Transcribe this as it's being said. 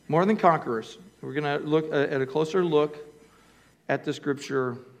More than conquerors. We're going to look at a closer look at the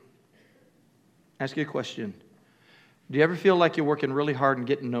scripture. Ask you a question. Do you ever feel like you're working really hard and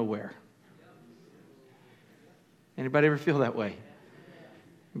getting nowhere? Anybody ever feel that way?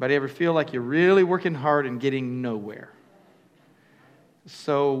 Anybody ever feel like you're really working hard and getting nowhere?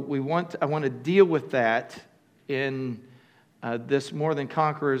 So I want to deal with that in this More Than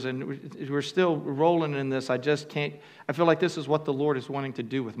Conquerors, and we're still rolling in this. I feel like this is what the Lord is wanting to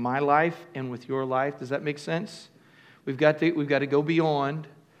do with my life and with your life. Does that make sense? We've got to go beyond.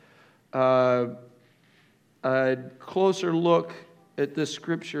 A closer look at this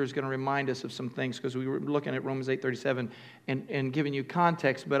scripture is going to remind us of some things, because we were looking at Romans 8:37 and giving you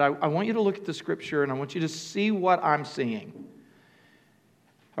context. But I want you to look at the scripture, and I want you to see what I'm seeing.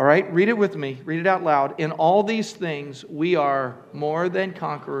 All right, read it with me. Read it out loud. In all these things, we are more than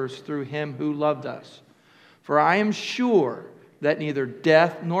conquerors through Him who loved us. For I am sure that neither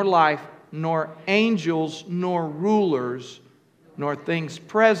death, nor life, nor angels, nor rulers, nor things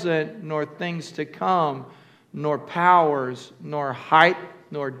present, nor things to come, nor powers, nor height,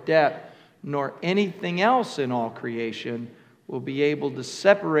 nor depth, nor anything else in all creation will be able to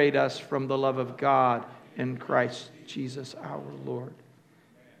separate us from the love of God in Christ Jesus our Lord.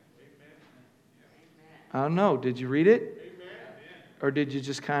 I don't know. Did you read it? Or did you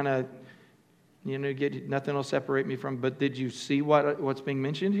just kind of, get nothing will separate me from? But did you see what's being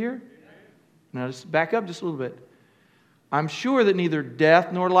mentioned here? Now, just back up just a little bit. I'm sure that neither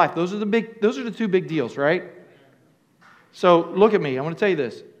death nor life. Those are the two big deals, right? So look at me. I want to tell you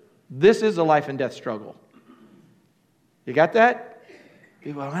this. This is a life and death struggle. You got that?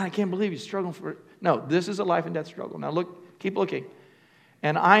 Well, man, I can't believe you're struggling for it. No, this is a life and death struggle. Now look, keep looking.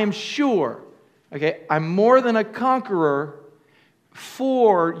 And I am sure. Okay, I'm more than a conqueror.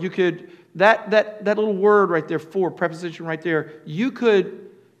 For, you could, that little word right there, for, preposition right there, you could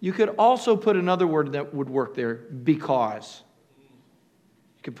also put another word that would work there, because.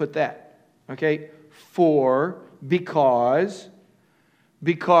 You could put that. Okay, for, because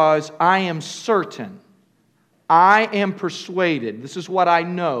I am certain, I am persuaded, this is what I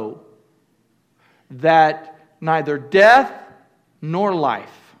know, that neither death nor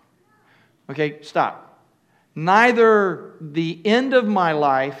life. Okay, stop. Neither the end of my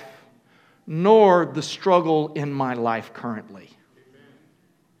life nor the struggle in my life currently.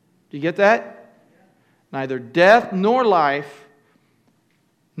 Do you get that? Neither death nor life,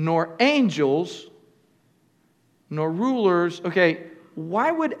 nor angels, nor rulers. Okay,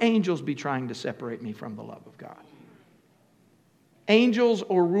 why would angels be trying to separate me from the love of God? Angels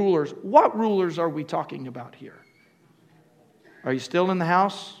or rulers? What rulers are we talking about here? Are you still in the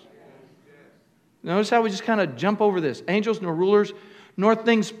house? Notice how we just kind of jump over this. Angels, nor rulers, nor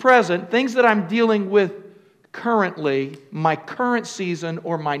things present, things that I'm dealing with currently, my current season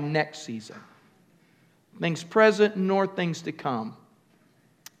or my next season. Things present, nor things to come.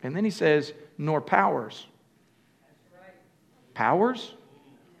 And then he says, nor powers. Powers?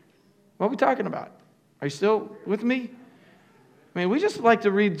 What are we talking about? Are you still with me? I mean, we just like to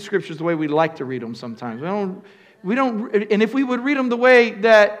read scriptures the way we like to read them sometimes. We don't, and if we would read them the way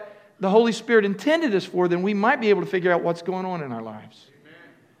that the Holy Spirit intended us for, then we might be able to figure out what's going on in our lives. Amen.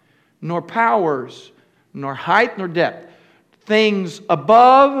 Nor powers, nor height, nor depth. Things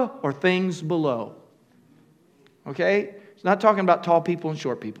above or things below. Okay? It's not talking about tall people and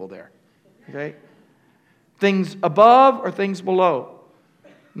short people there. Okay? Things above or things below.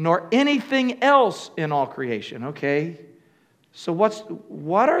 Nor anything else in all creation. Okay? So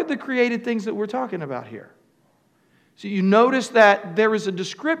what are the created things that we're talking about here? So you notice that there is a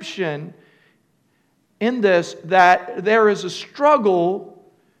description in this that there is a struggle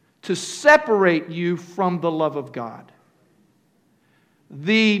to separate you from the love of God.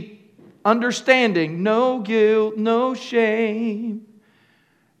 The understanding, no guilt, no shame,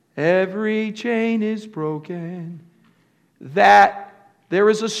 every chain is broken, that there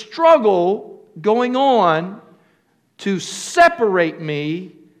is a struggle going on to separate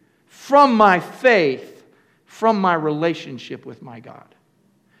me from my faith, from my relationship with my God.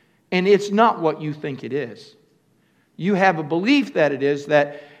 And it's not what you think it is. You have a belief that it is,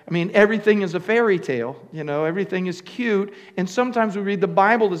 that, everything is a fairy tale. Everything is cute. And sometimes we read the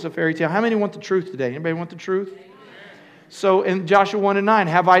Bible as a fairy tale. How many want the truth today? Anybody want the truth? So in Joshua 1:9,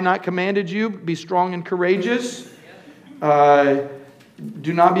 have I not commanded you, be strong and courageous?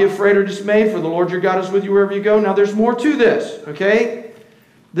 Do not be afraid or dismayed, for the Lord your God is with you wherever you go. Now there's more to this, okay?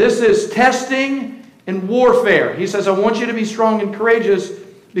 This is testing and warfare. He says, I want you to be strong and courageous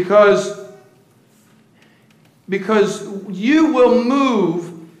because you will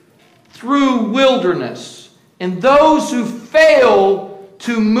move through wilderness. And those who fail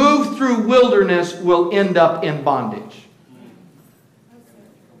to move through wilderness will end up in bondage.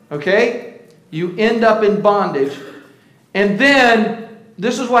 Okay? You end up in bondage. And then,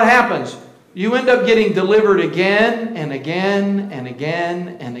 this is what happens. You end up getting delivered again and again and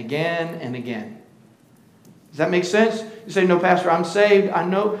again and again and again. Does that make sense? You say, no, Pastor, I'm saved. I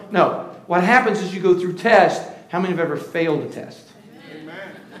know. No. What happens is you go through tests. How many have ever failed a test?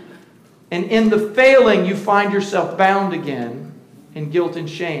 Amen. And in the failing, you find yourself bound again in guilt and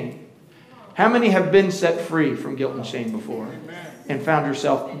shame. How many have been set free from guilt and shame before? Amen. And found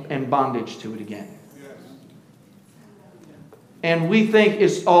yourself in bondage to it again? And we think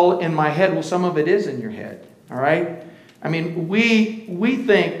it's all in my head. Well, some of it is in your head. All right? I mean, we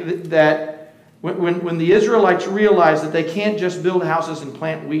think that when the Israelites realize that they can't just build houses and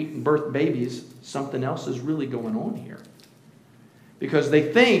plant wheat and birth babies, something else is really going on here. Because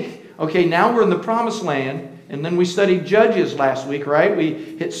they think, okay, now we're in the promised land, and then we studied Judges last week, right? We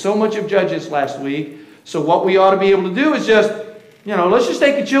hit so much of Judges last week. So what we ought to be able to do is just, let's just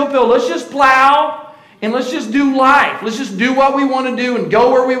take a chill pill. Let's just plow. And let's just do life. Let's just do what we want to do and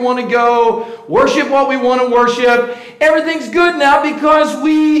go where we want to go. Worship what we want to worship. Everything's good now because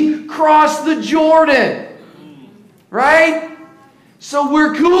we crossed the Jordan. Right? So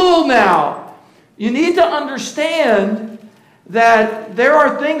we're cool now. You need to understand that there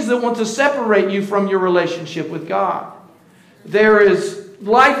are things that want to separate you from your relationship with God. There is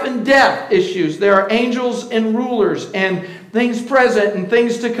life and death issues. There are angels and rulers and things present and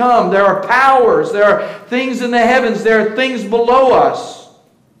things to come. There are powers. There are things in the heavens. There are things below us.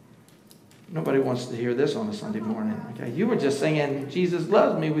 Nobody wants to hear this on a Sunday morning. Okay, you were just singing Jesus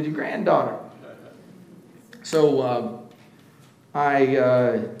Loves Me with your granddaughter. So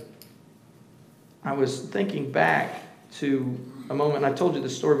I was thinking back to a moment. I told you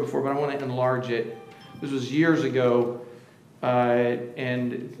this story before, but I want to enlarge it. This was years ago,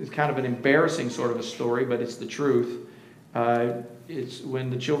 and it's kind of an embarrassing sort of a story, but it's the truth. It's when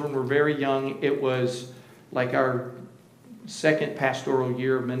the children were very young. It was like our second pastoral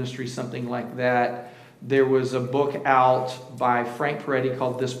year of ministry, something like that. There was a book out by Frank Peretti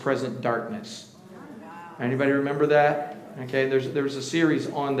called This Present Darkness. Anybody remember that? Okay, there was a series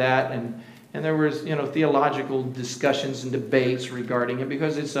on that, and there was theological discussions and debates regarding it,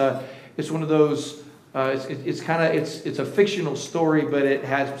 because it's one of those it's a fictional story, but it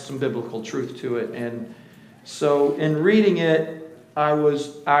has some biblical truth to it. And so in reading it,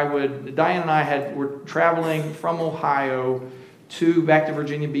 Diane and I were traveling from Ohio back to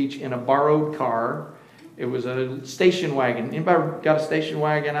Virginia Beach in a borrowed car. It was a station wagon. Anybody got a station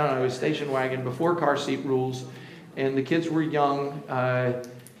wagon? I don't know, a station wagon before car seat rules. And the kids were young,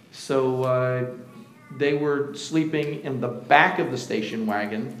 so they were sleeping in the back of the station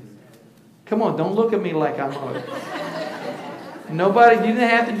wagon. Come on, don't look at me like I'm Nobody, you didn't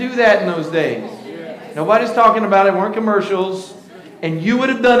have to do that in those days. Nobody's talking about it. Weren't commercials. And you would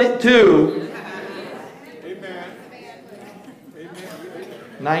have done it too. Amen.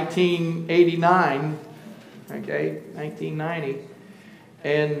 1989. Okay, 1990.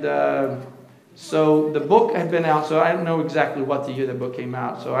 And so the book had been out. So I don't know exactly what the year the book came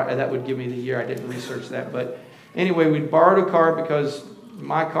out. So that would give me the year. I didn't research that. But anyway, we borrowed a car because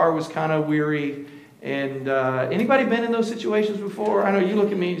my car was kind of weary. And anybody been in those situations before? I know you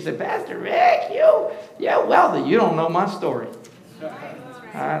look at me and you say, Pastor Rick, you're wealthy. You don't know my story.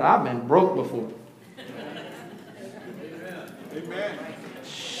 I've been broke before. Amen.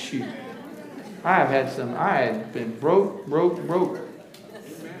 Shoot. I had been broke.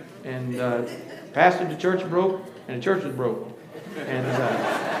 And pastored the church broke, and the church was broke. And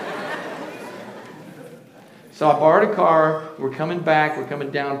so I borrowed a car. We're coming back. We're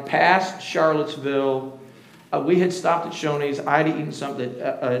coming down past Charlottesville. We had stopped at Shoney's. I had eaten something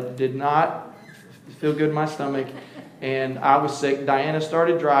that did not feel good in my stomach. And I was sick. Diana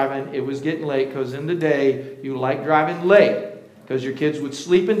started driving. It was getting late because in the day, you like driving late because your kids would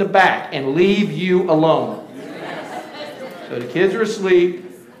sleep in the back and leave you alone. So the kids were asleep.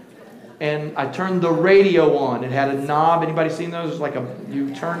 And I turned the radio on. It had a knob. Anybody seen those? Like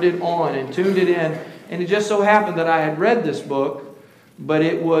you turned it on and tuned it in. And it just so happened that I had read this book, but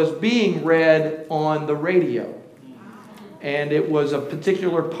it was being read on the radio. And it was a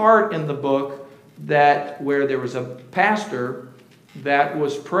particular part in the book where there was a pastor that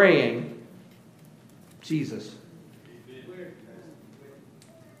was praying, Jesus.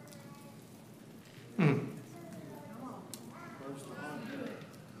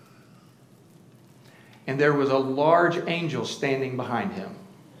 And there was a large angel standing behind him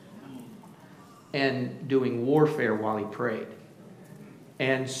and doing warfare while he prayed.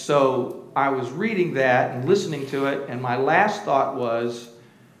 And so I was reading that and listening to it, and my last thought was,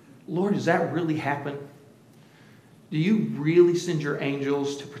 Lord, does that really happen? Do you really send your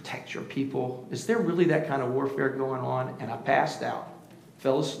angels to protect your people? Is there really that kind of warfare going on? And I passed out,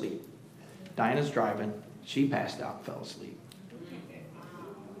 fell asleep. Diana's driving. She passed out, fell asleep.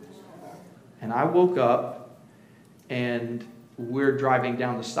 And I woke up, and we're driving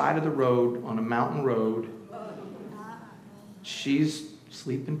down the side of the road on a mountain road. She's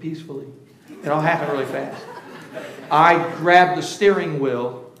sleeping peacefully. It all happened really fast. I grabbed the steering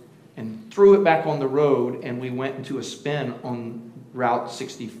wheel and threw it back on the road, and we went into a spin on Route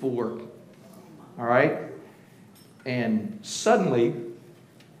 64. All right? And suddenly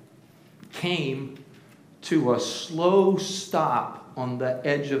came to a slow stop on the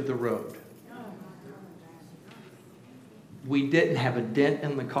edge of the road. We didn't have a dent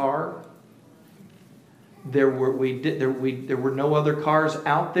in the car. There were no other cars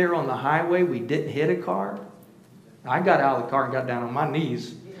out there on the highway. We didn't hit a car. I got out of the car and got down on my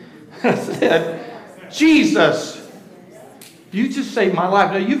knees. I said, Jesus, you just saved my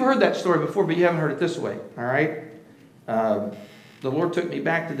life. Now, you've heard that story before, but you haven't heard it this way. All right? The Lord took me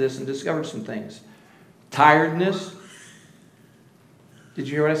back to this and discovered some things. Tiredness. Did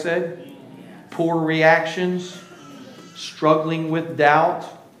you hear what I said? Poor reactions. Struggling with doubt.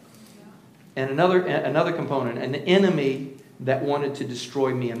 And another component, an enemy that wanted to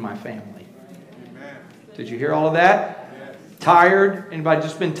destroy me and my family. Amen. Did you hear all of that? Yes. Tired? Anybody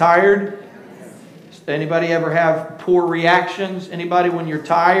just been tired? Yes. Anybody ever have poor reactions? Anybody, when you're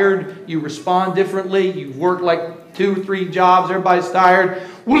tired, you respond differently? You've worked like 2 or 3 jobs, everybody's tired.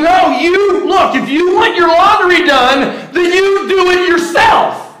 Well, no, look, if you want your laundry done, then you do it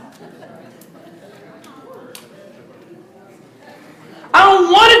yourself. I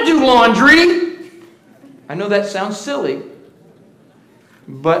don't want to do laundry. I know that sounds silly,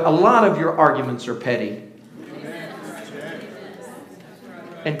 but a lot of your arguments are petty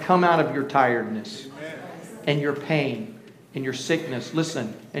and come out of your tiredness and your pain and your sickness,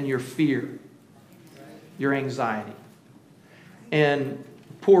 listen, and your fear, your anxiety. And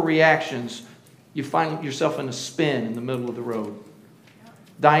poor reactions, you find yourself in a spin in the middle of the road.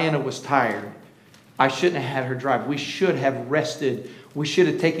 Diana was tired. I shouldn't have had her drive. We should have rested. We should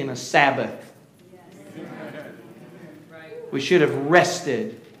have taken a Sabbath. We should have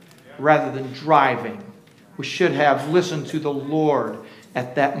rested rather than driving. We should have listened to the Lord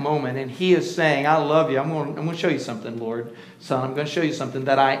at that moment. And He is saying, I love you. I'm going to show you something, Lord. Son, I'm going to show you something,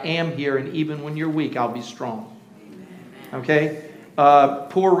 that I am here, and even when you're weak, I'll be strong. Okay?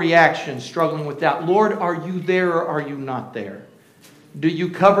 Poor reaction, struggling with doubt. Lord, are you there or are you not there? Do you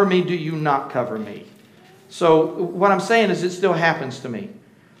cover me? Do you not cover me? So what I'm saying is it still happens to me.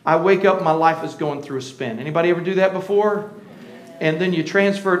 I wake up, my life is going through a spin. Anybody ever do that before? And then you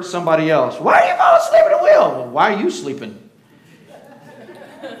transfer it to somebody else. Why are you falling asleep at the wheel? Well, why are you sleeping?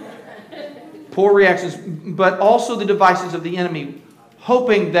 Poor reactions, but also the devices of the enemy,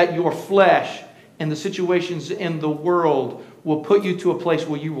 hoping that your flesh and the situations in the world will put you to a place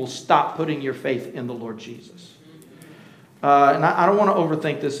where you will stop putting your faith in the Lord Jesus. And I don't want to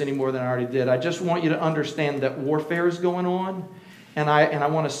overthink this any more than I already did. I just want you to understand that warfare is going on. And I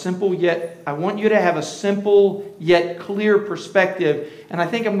want I want you to have a simple yet clear perspective. And I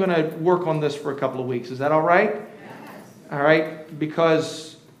think I'm going to work on this for a couple of weeks. Is that all right? Yes. All right?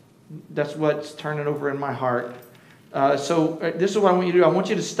 Because that's what's turning over in my heart. So this is what I want you to do. I want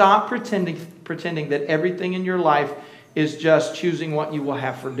you to stop pretending that everything in your life is just choosing what you will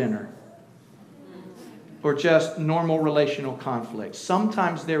have for dinner, or just normal relational conflict.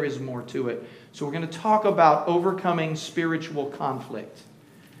 Sometimes there is more to it. So we're going to talk about overcoming spiritual conflict.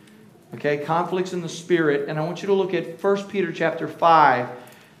 Okay, conflicts in the spirit. And I want you to look at 1 Peter chapter 5.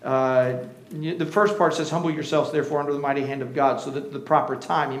 The first part says, humble yourselves therefore under the mighty hand of God, so that at the proper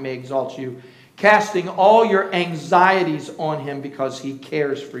time He may exalt you, casting all your anxieties on Him because He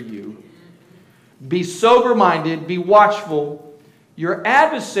cares for you. Be sober-minded, be watchful. Your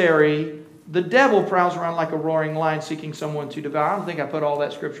adversary, the devil, prowls around like a roaring lion seeking someone to devour. I don't think I put all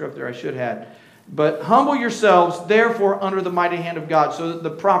that scripture up there. I should have. But humble yourselves, therefore, under the mighty hand of God, so that at the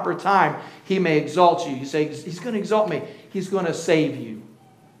proper time He may exalt you. You say, He's going to exalt me. He's going to save you.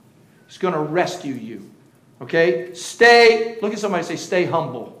 He's going to rescue you. Okay? Look at somebody and say, stay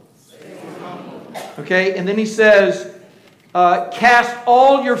humble. Stay humble. Okay? And then he says, cast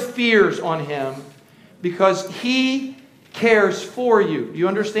all your fears on Him because He cares for you. Do you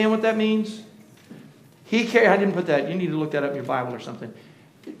understand what that means? I didn't put that. You need to look that up in your Bible or something.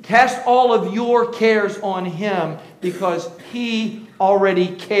 Cast all of your cares on Him because He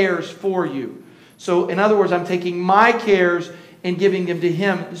already cares for you. So in other words, I'm taking my cares and giving them to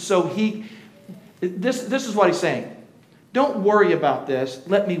Him. So this is what he's saying. Don't worry about this.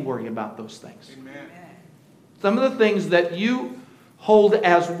 Let me worry about those things. Amen. Some of the things that you hold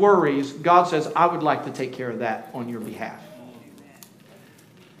as worries, God says, I would like to take care of that on your behalf.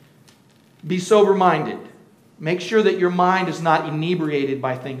 Be sober-minded. Make sure that your mind is not inebriated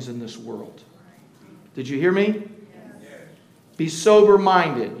by things in this world. Did you hear me? Yes. Be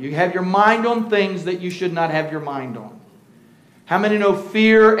sober-minded. You have your mind on things that you should not have your mind on. How many know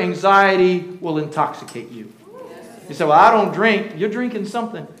fear, anxiety will intoxicate you? You say, well, I don't drink. You're drinking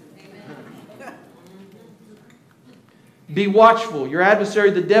something. Be watchful. Your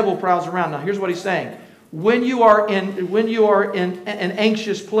adversary, the devil, prowls around. Now, here's what he's saying. When you are in an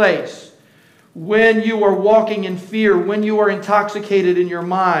anxious place, when you are walking in fear, when you are intoxicated in your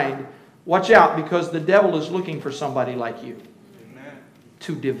mind, watch out, because the devil is looking for somebody like you. Amen.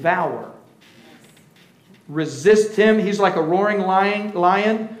 To devour. Resist him. He's like a roaring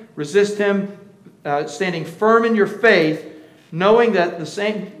lion. Resist him, standing firm in your faith, knowing that the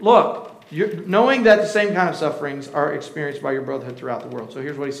same kind of sufferings are experienced by your brotherhood throughout the world. So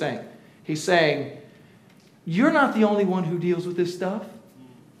here's what he's saying. He's saying, you're not the only one who deals with this stuff.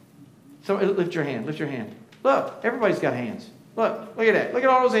 So lift your hand. Lift your hand. Look, everybody's got hands. Look at that. Look at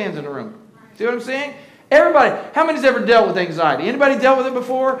all those hands in the room. See what I'm saying? Everybody. How many's ever dealt with anxiety? Anybody dealt with it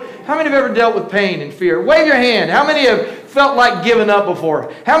before? How many have ever dealt with pain and fear? Wave your hand. How many have felt like giving up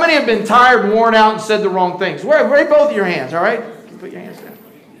before? How many have been tired, worn out, and said the wrong things? Wave both of your hands, all right? Put your hands down.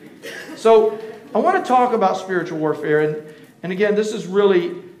 So I want to talk about spiritual warfare. And again, this is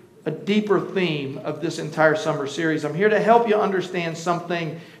really a deeper theme of this entire summer series. I'm here to help you understand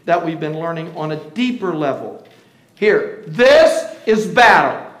something that we've been learning on a deeper level. Here, this is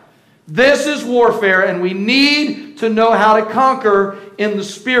battle. This is warfare, and we need to know how to conquer in the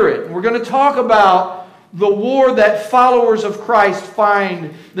Spirit. We're going to talk about the war that followers of Christ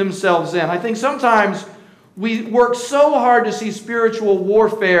find themselves in. I think sometimes we work so hard to see spiritual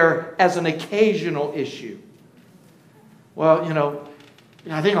warfare as an occasional issue. Well, you know,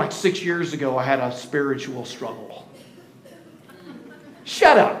 I think like 6 years ago I had a spiritual struggle.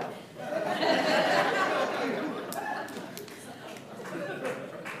 Shut up.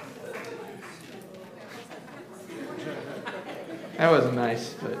 That wasn't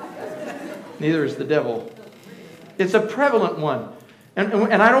nice, but neither is the devil. It's a prevalent one. And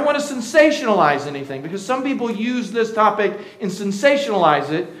I don't want to sensationalize anything, because some people use this topic and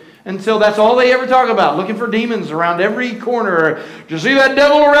sensationalize it until that's all they ever talk about, looking for demons around every corner. Do you see that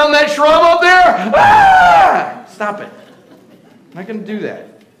devil around that shrub up there? Ah! Stop it. I'm not going to do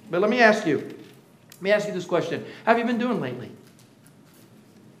that. But let me ask you this question. How have you been doing lately?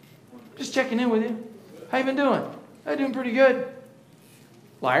 Just checking in with you. How you been doing? I'm doing pretty good.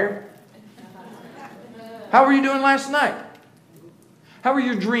 Liar. How were you doing last night? How were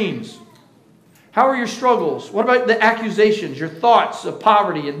your dreams? How are your struggles? What about the accusations, your thoughts of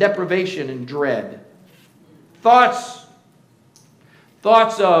poverty and deprivation and dread? Thoughts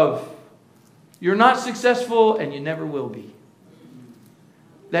of you're not successful and you never will be.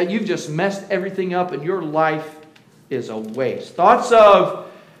 That you've just messed everything up and your life is a waste. Thoughts of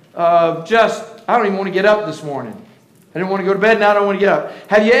just, I don't even want to get up this morning. I didn't want to go to bed, now I don't want to get up.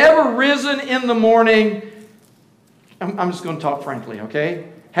 Have you ever risen in the morning? I'm just going to talk frankly, okay?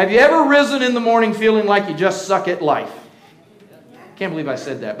 Have you ever risen in the morning feeling like you just suck at life? Can't believe I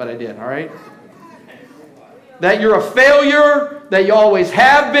said that, but I did, all right? That you're a failure, that you always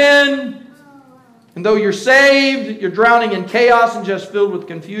have been, and though you're saved, you're drowning in chaos and just filled with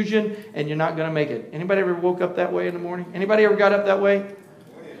confusion, and you're not going to make it. Anybody ever woke up that way in the morning? Anybody ever got up that way?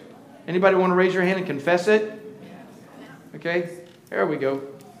 Anybody want to raise your hand and confess it? Okay, there we go.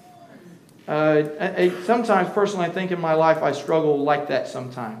 Sometimes, personally, I think in my life I struggle like that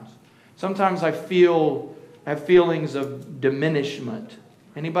sometimes. Sometimes I have feelings of diminishment.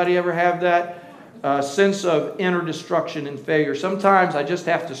 Anybody ever have that? Sense of inner destruction and failure. Sometimes I just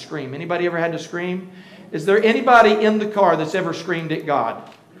have to scream. Anybody ever had to scream? Is there anybody in the car that's ever screamed at God?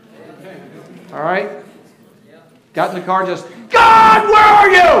 All right? Got in the car just, God, where are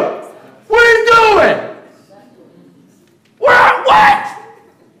you? What are you doing? What?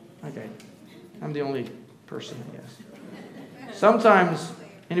 Okay. I'm the only person, I guess. Sometimes,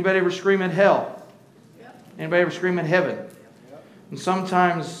 anybody ever scream at hell? Anybody ever scream at heaven? And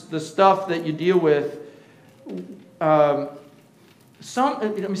sometimes the stuff that you deal with, let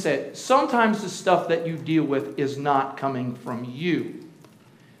me say it. Sometimes the stuff that you deal with is not coming from you.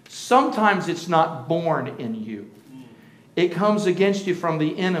 Sometimes it's not born in you. It comes against you from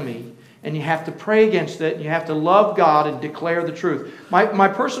the enemy. And you have to pray against it. And you have to love God and declare the truth. My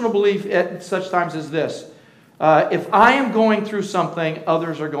personal belief at such times is this. If I am going through something,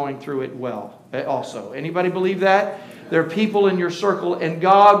 others are going through it well also. Anybody believe that? There are people in your circle, and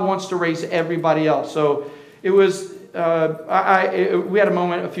God wants to raise everybody else. So it was, we had a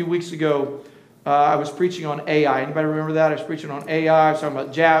moment a few weeks ago. I was preaching on AI. Anybody remember that? I was preaching on AI. I was talking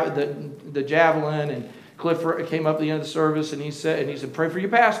about the javelin, and Cliff came up at the end of the service, and he said, pray for your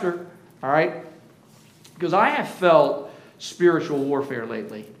pastor, all right? Because I have felt spiritual warfare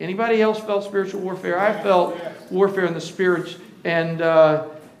lately. Anybody else felt spiritual warfare? I felt warfare in the spirit,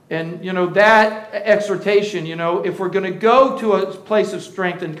 and you know, that exhortation, you know, if we're going to go to a place of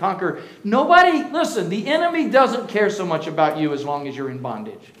strength and conquer, listen, the enemy doesn't care so much about you as long as you're in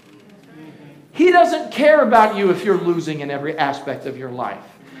bondage. He doesn't care about you if you're losing in every aspect of your life.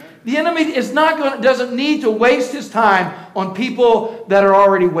 The enemy doesn't need to waste his time on people that are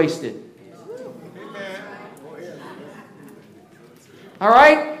already wasted. All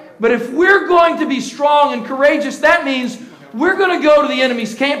right? But if we're going to be strong and courageous, that means we're going to go to the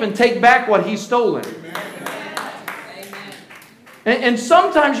enemy's camp and take back what he's stolen. And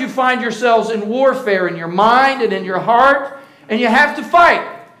sometimes you find yourselves in warfare in your mind and in your heart, and you have to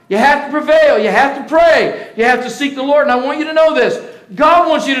fight. You have to prevail. You have to pray. You have to seek the Lord. And I want you to know this. God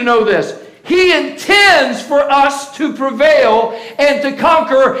wants you to know this. He intends for us to prevail and to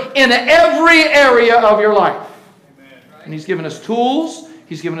conquer in every area of your life. And He's given us tools.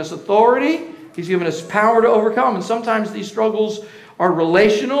 He's given us authority. He's given us power to overcome. And sometimes these struggles are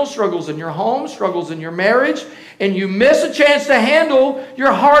relational, struggles in your home, struggles in your marriage, and you miss a chance to handle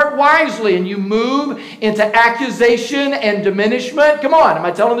your heart wisely, and you move into accusation and diminishment. Come on, am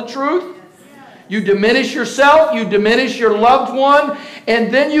I telling the truth? You diminish yourself, you diminish your loved one,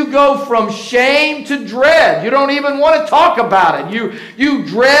 and then you go from shame to dread. You don't even want to talk about it. You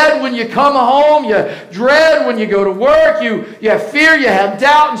dread when you come home, you dread when you go to work, you have fear, you have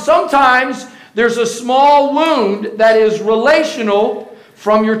doubt, and sometimes there's a small wound that is relational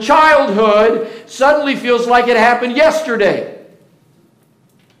from your childhood, suddenly feels like it happened yesterday.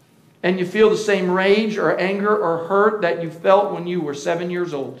 And you feel the same rage or anger or hurt that you felt when you were 7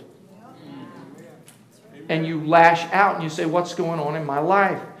 years old. And you lash out and you say, what's going on in my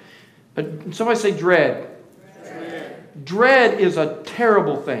life? But somebody say dread. Dread is a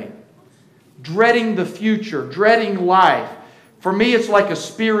terrible thing. Dreading the future, dreading life. For me, it's like a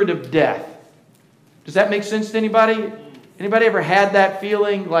spirit of death. Does that make sense to anybody? Anybody ever had that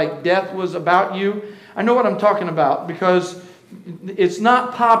feeling like death was about you? I know what I'm talking about because it's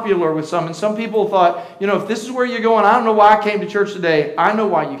not popular with some. And some people thought, you know, if this is where you're going, I don't know why I came to church today. I know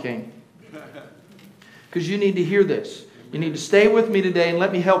why you came. Because you need to hear this. You need to stay with me today and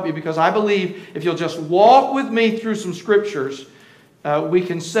let me help you, because I believe if you'll just walk with me through some scriptures, we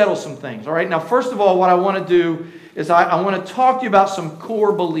can settle some things. All right. Now, first of all, what I want to do is I want to talk to you about some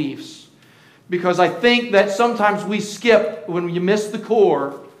core beliefs, because I think that sometimes we skip when you miss the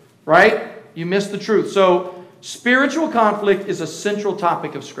core, right? You miss the truth. So, spiritual conflict is a central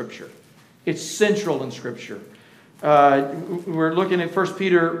topic of Scripture. It's central in Scripture. We're looking at 1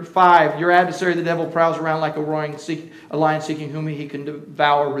 Peter 5. Your adversary, the devil, prowls around like a lion seeking whom he can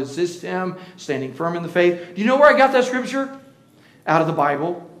devour. Resist him, standing firm in the faith. Do you know where I got that scripture? Out of the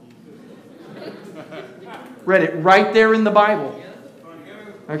Bible. Read it right there in the Bible.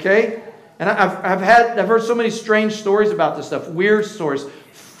 Okay? And I've heard so many strange stories about this stuff. Weird stories.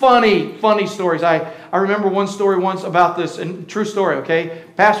 Funny stories. I remember one story once about this, and true story, okay?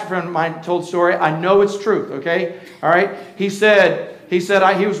 Pastor friend of mine told the story. I know it's truth, okay? All right? He said he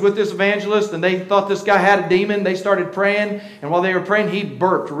was with this evangelist, and they thought this guy had a demon. They started praying, and while they were praying, he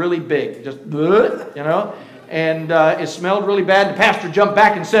burped really big. Just, you know? And it smelled really bad. The pastor jumped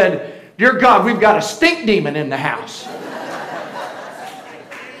back and said, "Dear God, we've got a stink demon in the house."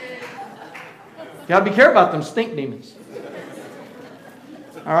 You got to be careful about them stink demons.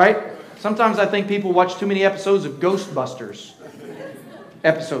 All right? Sometimes I think people watch too many episodes of Ghostbusters.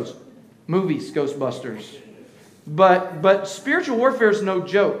 Movies, Ghostbusters. But spiritual warfare is no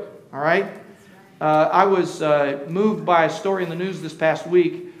joke. All right? I was moved by a story in the news this past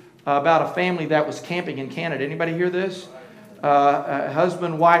week about a family that was camping in Canada. Anybody hear this? A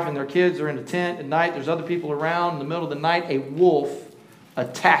husband, wife, and their kids are in a tent at night. There's other people around. In the middle of the night, a wolf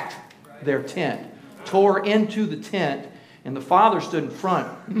attacked their tent, tore into the tent, and the father stood in front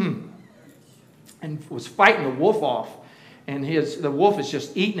and was fighting the wolf off. And the wolf is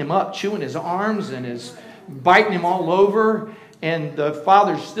just eating him up, chewing his arms and is biting him all over. And the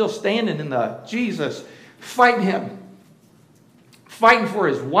father's still standing in Jesus, fighting him. Fighting for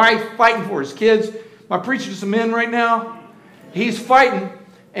his wife, fighting for his kids. Am I preaching to some men right now? He's fighting,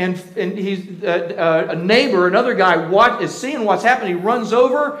 and he's a neighbor, another guy, is seeing what's happening. He runs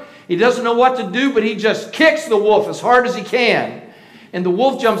over. He doesn't know what to do, but he just kicks the wolf as hard as he can. And the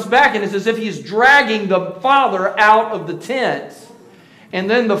wolf jumps back, and it's as if he's dragging the father out of the tent. And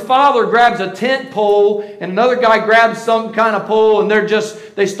then the father grabs a tent pole, and another guy grabs some kind of pole, and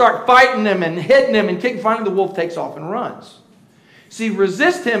they start fighting him and hitting him and kicking. Finally, the wolf takes off and runs. See,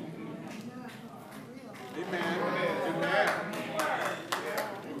 resist him.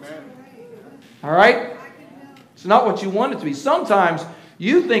 All right? It's not what you want it to be. Sometimes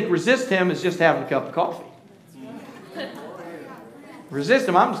you think resist him is just having a cup of coffee. Resist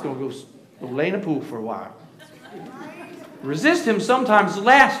him, I'm just going to go lay in a pool for a while. Resist him sometimes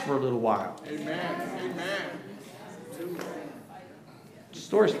lasts for a little while. Amen. The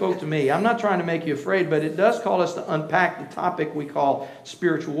story spoke to me. I'm not trying to make you afraid, but it does call us to unpack the topic we call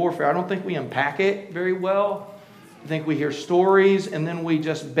spiritual warfare. I don't think we unpack it very well. I think we hear stories and then we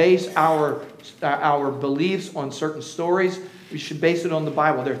just base our beliefs on certain stories. We should base it on the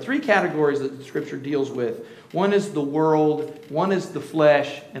Bible. There are three categories that the Scripture deals with. One is the world, one is the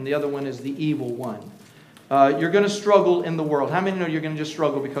flesh, and the other one is the evil one. You're going to struggle in the world. How many know you're going to just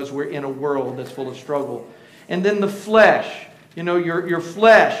struggle because we're in a world that's full of struggle? And then the flesh, your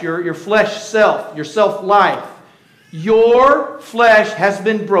flesh, your flesh self, your self-life. Your flesh has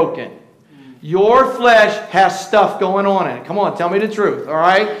been broken. Your flesh has stuff going on in it. Come on, tell me the truth, all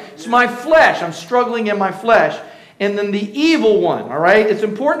right? It's my flesh. I'm struggling in my flesh. And then the evil one, all right? It's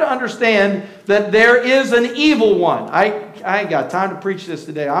important to understand that there is an evil one. I ain't got time to preach this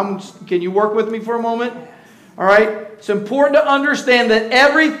today. Can you work with me for a moment? All right? It's important to understand that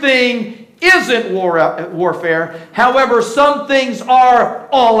everything isn't warfare. However, some things are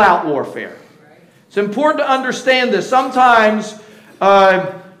all-out warfare. It's important to understand this. Sometimes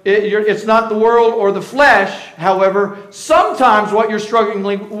it's not the world or the flesh. However, sometimes what you're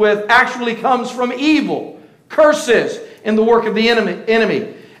struggling with actually comes from evil. Curses in the work of the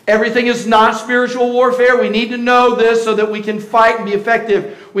enemy. Everything is not spiritual warfare. We need to know this so that we can fight and be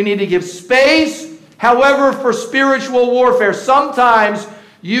effective. We need to give space. However, for spiritual warfare, sometimes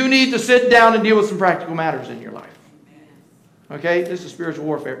you need to sit down and deal with some practical matters in your life. Okay? This is spiritual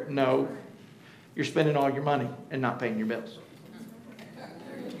warfare. No. You're spending all your money and not paying your bills.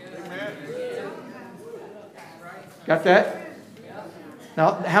 Got that?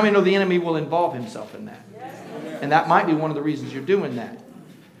 Now, how many know the enemy will involve himself in that? And that might be one of the reasons you're doing that.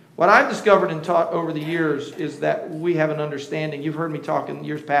 What I've discovered and taught over the years is that we have an understanding. You've heard me talk in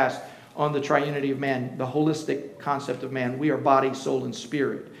years past on the triunity of man, the holistic concept of man. We are body, soul, and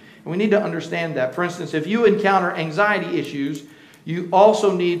spirit. And we need to understand that. For instance, if you encounter anxiety issues, you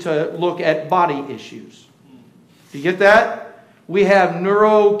also need to look at body issues. Do you get that? We have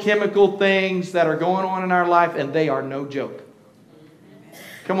neurochemical things that are going on in our life, and they are no joke.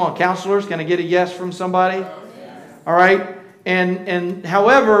 Come on, counselors, can I get a yes from somebody? All right? And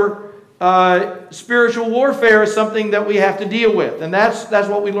however, spiritual warfare is something that we have to deal with. And that's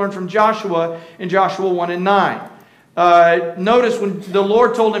what we learned from Joshua in Joshua 1 and 9. Notice when the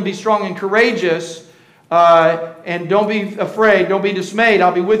Lord told him, be strong and courageous, and don't be afraid, don't be dismayed,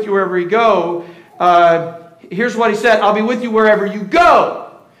 I'll be with you wherever you go. Here's what he said, I'll be with you wherever you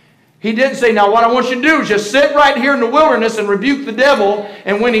go. He didn't say, now what I want you to do is just sit right here in the wilderness and rebuke the devil,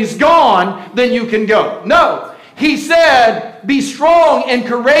 and when he's gone, then you can go. No. He said, be strong and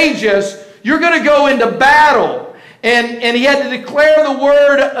courageous. You're going to go into battle. And he had to declare the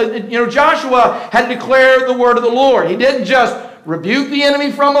word, Joshua had to declare the word of the Lord. He didn't just rebuke the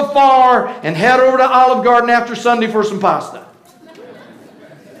enemy from afar and head over to Olive Garden after Sunday for some pasta.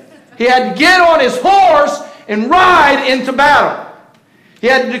 He had to get on his horse and ride into battle. He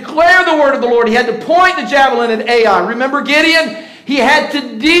had to declare the word of the Lord. He had to point the javelin at Ai. Remember Gideon? He had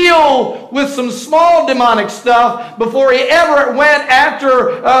to deal with some small demonic stuff before he ever went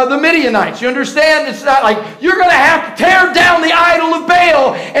after the Midianites. You understand? It's not like you're going to have to tear down the idol of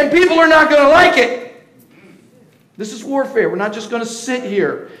Baal and people are not going to like it. This is warfare. We're not just going to sit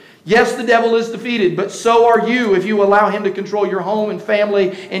here. Yes, the devil is defeated, but so are you if you allow him to control your home and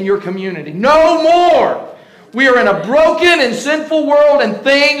family and your community. No more. We are in a broken and sinful world, and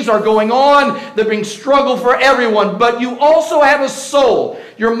things are going on that bring struggle for everyone. But you also have a soul,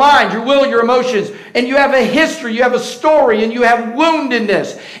 your mind, your will, your emotions, and you have a history, you have a story, and you have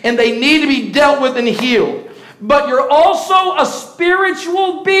woundedness, and they need to be dealt with and healed. But you're also a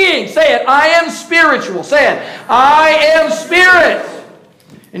spiritual being. Say it, I am spiritual. Say it, I am spirit.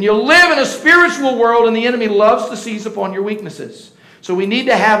 And you live in a spiritual world, and the enemy loves to seize upon your weaknesses. So we need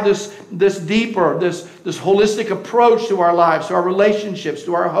to have this deeper, this holistic approach to our lives, to our relationships,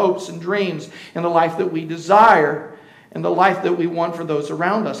 to our hopes and dreams, and the life that we desire. and the life that we want for those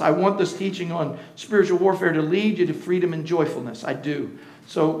around us. I want this teaching on spiritual warfare to lead you to freedom and joyfulness. I do.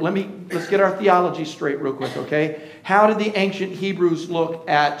 So let's get our theology straight real quick, okay? How did the ancient Hebrews look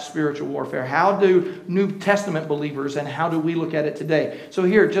at spiritual warfare? How do New Testament believers, and how do we look at it today? So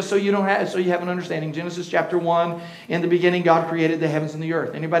here, just so you have an understanding, Genesis chapter 1, in the beginning God created the heavens and the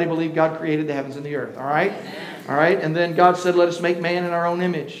earth. Anybody believe God created the heavens and the earth? All right? All right, and then God said, let us make man in our own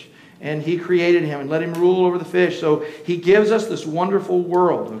image. And He created him and let him rule over the fish. So He gives us this wonderful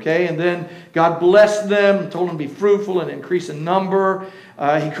world, okay? And then God blessed them, told them to be fruitful and increase in number.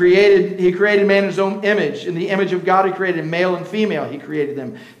 He created man in His own image. In the image of God, He created male and female. He created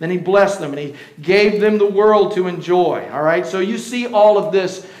them. Then He blessed them and He gave them the world to enjoy, all right? So you see all of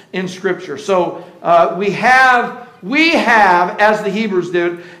this in Scripture. So we have, as the Hebrews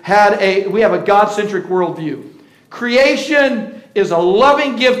did, we have a God-centric worldview. Creation is a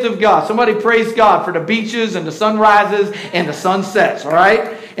loving gift of God. Somebody praise God for the beaches and the sunrises and the sunsets, all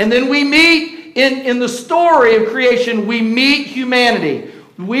right? And then we meet, in the story of creation, we meet humanity.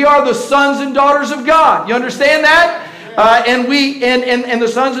 We are the sons and daughters of God. You understand that? And the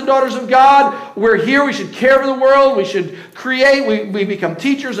sons and daughters of God, we're here. We should care for the world. We should create. We become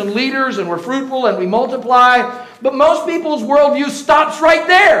teachers and leaders, and we're fruitful and we multiply. But most people's worldview stops right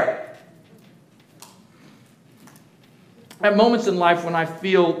there. At moments in life when I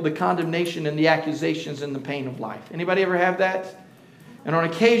feel the condemnation and the accusations and the pain of life. Anybody ever have that? And on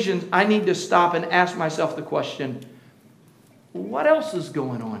occasions, I need to stop and ask myself the question, what else is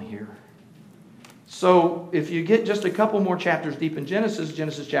going on here? So if you get just a couple more chapters deep in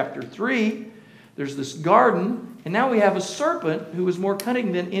Genesis chapter 3, there's this garden, and now we have a serpent who is more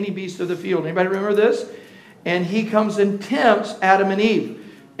cunning than any beast of the field. Anybody remember this? And he comes and tempts Adam and Eve.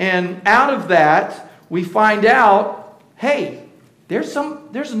 And out of that, we find out, hey, there's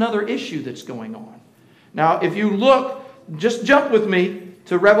another issue that's going on. Now, if you look, just jump with me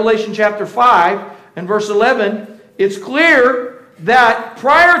to Revelation chapter 5 and verse 11. It's clear that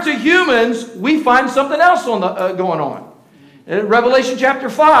prior to humans, we find something else going on. In Revelation chapter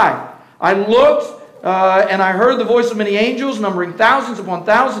 5, I looked and I heard the voice of many angels, numbering thousands upon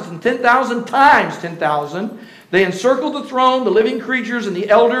thousands and 10,000 times 10,000. They encircled the throne, the living creatures, and the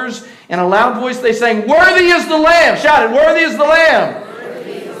elders. In a loud voice they sang, "Worthy is the Lamb!" Shouted, "Worthy is the Lamb!"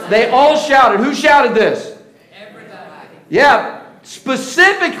 They all shouted. Who shouted this? Everybody. Yeah,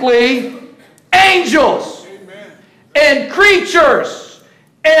 specifically angels. Amen. And creatures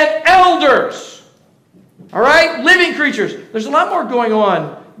and elders. All right? Living creatures. There's a lot more going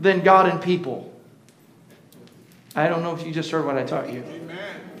on than God and people. I don't know if you just heard what I taught you. Amen.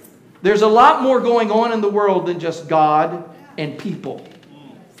 There's a lot more going on in the world than just God and people.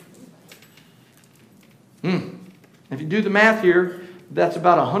 If you do the math here, that's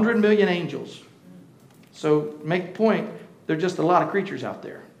about 100 million angels. So make the point, there are just a lot of creatures out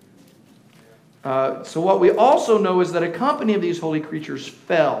there. So what we also know is that a company of these holy creatures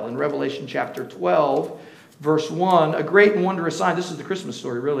fell in Revelation chapter 12, verse 1. A great and wondrous sign, this is the Christmas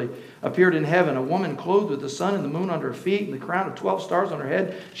story really, appeared in heaven. A woman clothed with the sun and the moon under her feet and the crown of 12 stars on her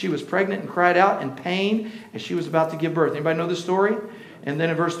head. She was pregnant and cried out in pain as she was about to give birth. Anybody know this story? And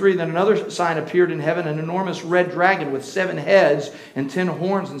then in verse 3, then another sign appeared in heaven, an enormous red dragon with 7 heads and 10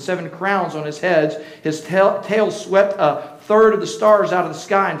 horns and 7 crowns on his heads. His tail swept a third of the stars out of the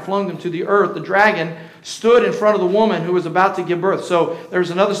sky and flung them to the earth. The dragon stood in front of the woman who was about to give birth. So there's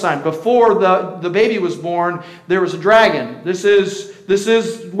another sign. Before the baby was born, there was a dragon. This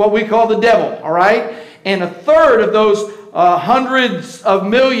is what we call the devil, all right? And a third of those hundreds of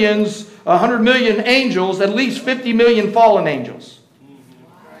millions, 100 million angels, at least 50 million fallen angels.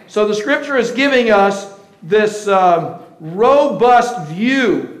 So the Scripture is giving us this robust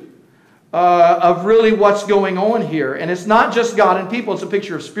view of really what's going on here. And it's not just God and people. It's a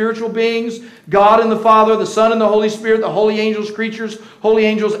picture of spiritual beings, God and the Father, the Son and the Holy Spirit, the holy angels, creatures, holy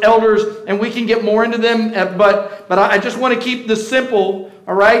angels, elders. And we can get more into them. But I just want to keep this simple.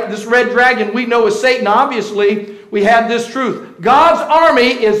 All right? This red dragon we know is Satan. Obviously, we have this truth. God's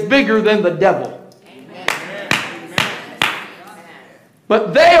army is bigger than the devil.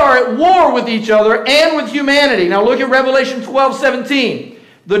 But they are at war with each other and with humanity. Now look at Revelation 12:17.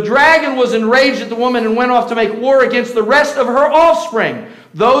 The dragon was enraged at the woman and went off to make war against the rest of her offspring,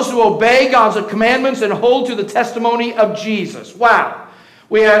 those who obey God's commandments and hold to the testimony of Jesus. Wow.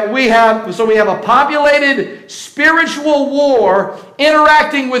 We have a populated spiritual war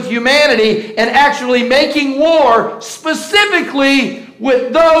interacting with humanity and actually making war specifically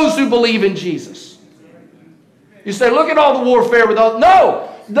with those who believe in Jesus. You say, look at all the warfare with all... No!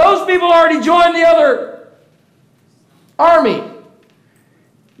 Those people already joined the other army.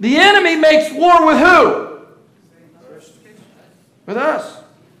 The enemy makes war with who? with us.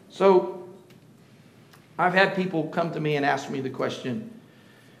 So I've had people come to me and ask me the question,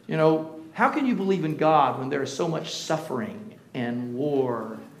 how can you believe in God when there is so much suffering and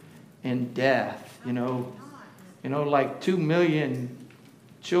war and death? Like 2 million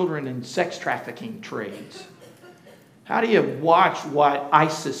children in sex trafficking trades. How do you watch what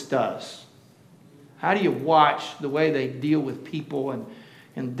ISIS does? How do you watch the way they deal with people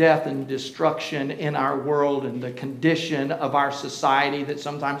and death and destruction in our world and the condition of our society that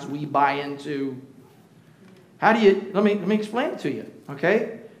sometimes we buy into? Let me explain it to you,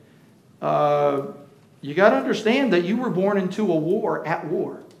 okay? You got to understand that you were born into a war at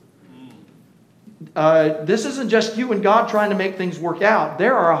war. This isn't just you and God trying to make things work out.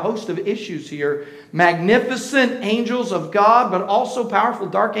 There are a host of issues here. Magnificent angels of God, but also powerful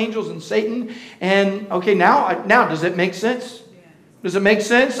dark angels and Satan. And okay, now does it make sense? Does it make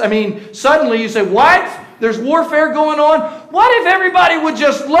sense? I mean, suddenly you say, what? There's warfare going on? What if everybody would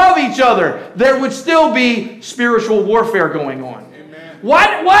just love each other? There would still be spiritual warfare going on.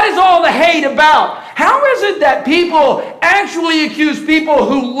 What is all the hate about? How is it that people actually accuse people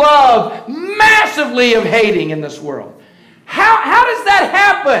who love massively of hating in this world? How does that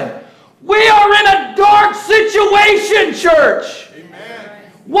happen? We are in a dark situation, church. Amen.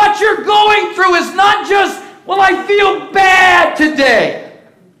 What you're going through is not just, well, I feel bad today.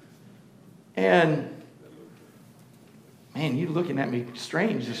 And, man, you're looking at me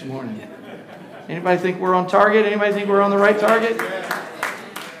strange this morning. Anybody think we're on target? Anybody think we're on the right target?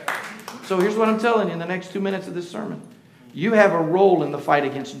 So here's what I'm telling you in the next 2 minutes of this sermon. You have a role in the fight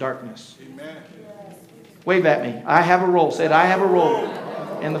against darkness. Amen. Wave at me. I have a role. Say it. I have a role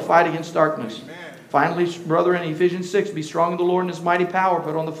in the fight against darkness. Amen. Finally, brethren, in Ephesians 6, be strong in the Lord and His mighty power.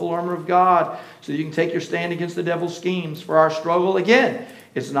 Put on the full armor of God so that you can take your stand against the devil's schemes. For our struggle, again,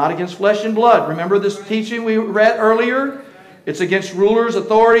 it's not against flesh and blood. Remember this teaching we read earlier? It's against rulers,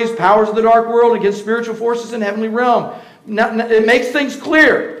 authorities, powers of the dark world, against spiritual forces in heavenly realm. It makes things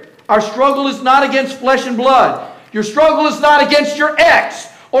clear. Our struggle is not against flesh and blood. Your struggle is not against your ex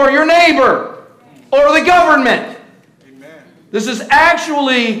or your neighbor or the government. Amen. This is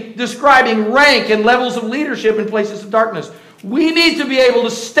actually describing rank and levels of leadership in places of darkness. We need to be able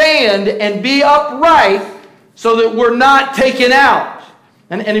to stand and be upright so that we're not taken out.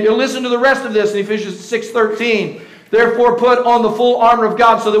 And if you listen to the rest of this in Ephesians 6:13, therefore put on the full armor of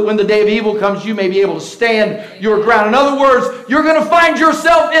God so that when the day of evil comes, you may be able to stand your ground. In other words, you're going to find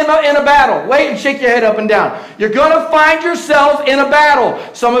yourself in a battle. Wait and shake your head up and down. You're going to find yourself in a battle.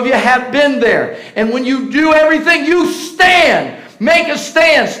 Some of you have been there. And when you do everything, you stand. Make a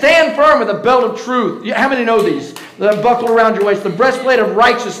stand. Stand firm with a belt of truth. How many know these? Buckle around your waist. The breastplate of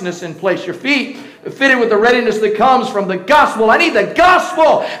righteousness in place. Your feet fitted with the readiness that comes from the gospel. I need the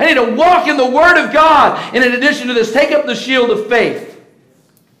gospel. I need to walk in the Word of God. And in addition to this, take up the shield of faith,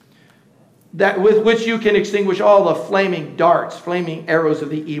 that with which you can extinguish all the flaming darts, flaming arrows of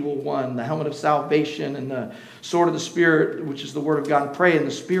the evil one, the helmet of salvation, and the sword of the Spirit, which is the Word of God. And pray in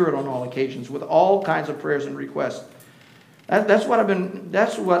the Spirit on all occasions with all kinds of prayers and requests. That's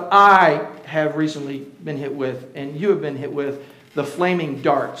what I have recently been hit with, and you have been hit with. The flaming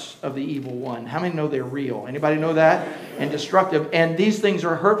darts of the evil one. How many know they're real? Anybody know that? And destructive. And these things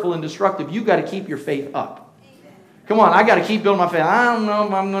are hurtful and destructive. You've got to keep your faith up. Come on, I got to keep building my faith. I don't know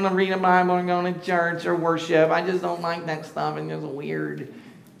if I'm going to read a Bible and go to church or worship. I just don't like that stuff. And it's weird.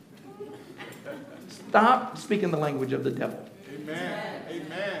 Stop speaking the language of the devil. Amen.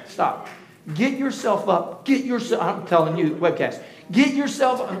 Amen. Stop. Get yourself up. Get yourself. I'm telling you, webcast. Get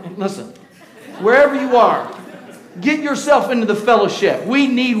yourself. Listen, wherever you are. Get yourself into the fellowship. We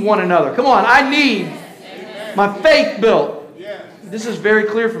need one another. Come on, I need my faith built. This is very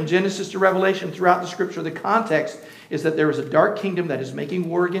clear from Genesis to Revelation throughout the Scripture. The context is that there is a dark kingdom that is making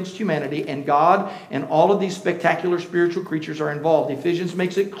war against humanity, and God and all of these spectacular spiritual creatures are involved. Ephesians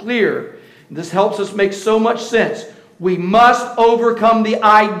makes it clear. This helps us make so much sense. We must overcome the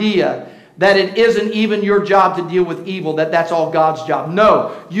idea that it isn't even your job to deal with evil, that's all God's job.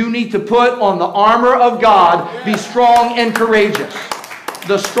 No, you need to put on the armor of God, be strong and courageous.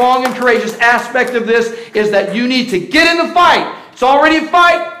 The strong and courageous aspect of this is that you need to get in the fight. It's already a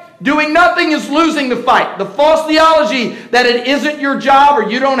fight. Doing nothing is losing the fight. The false theology that it isn't your job or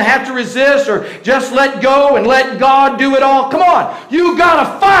you don't have to resist or just let go and let God do it all. Come on. You got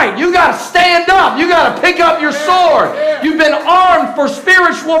to fight. You got to stand up. You got to pick up your sword. You've been armed for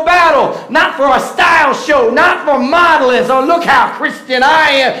spiritual battle, not for a style show, not for modeling. Oh, look how Christian I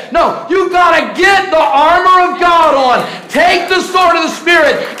am. No, you got to get the armor of God on. Take the sword of the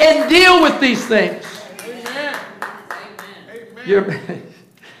Spirit and deal with these things. Amen. You're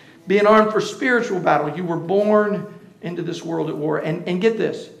being armed for spiritual battle. You were born into this world at war. And get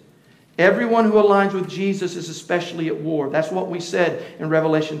this. Everyone who aligns with Jesus is especially at war. That's what we said in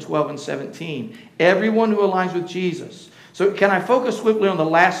Revelation 12 and 17. Everyone who aligns with Jesus. So can I focus swiftly on the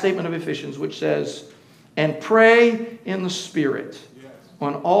last statement of Ephesians, which says, and pray in the Spirit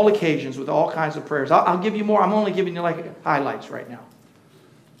on all occasions with all kinds of prayers. I'll give you more. I'm only giving you like highlights right now.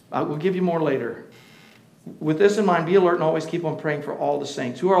 I will give you more later. With this in mind, be alert and always keep on praying for all the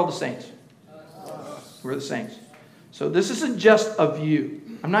saints. Who are all the saints? We're the saints. So this isn't just a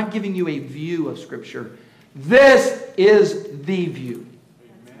view. I'm not giving you a view of Scripture. This is the view.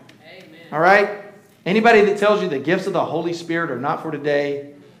 Amen. All right? Anybody that tells you the gifts of the Holy Spirit are not for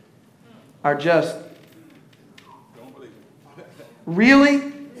today are just...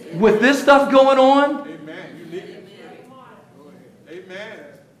 Really? With this stuff going on? Amen.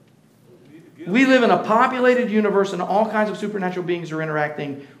 We live in a populated universe and all kinds of supernatural beings are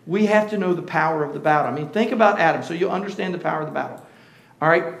interacting. We have to know the power of the battle. I mean, think about Adam so you'll understand the power of the battle. All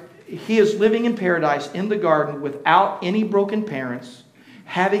right? He is living in paradise in the garden without any broken parents,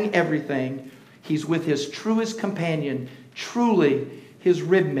 having everything. He's with his truest companion, truly his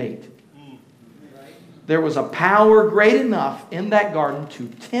ribmate. There was a power great enough in that garden to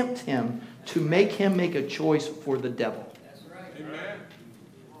tempt him, to make him make a choice for the devil. That's right. Amen.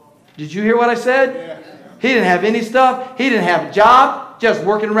 Did you hear what I said? Yeah. He didn't have any stuff. He didn't have a job, just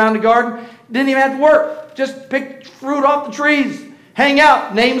working around the garden. Didn't even have to work. Just pick fruit off the trees, hang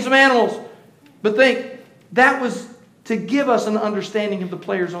out, name some animals. But think, that was to give us an understanding of the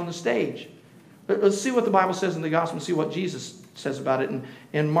players on the stage. Let's see what the Bible says in the gospel, see what Jesus says about it.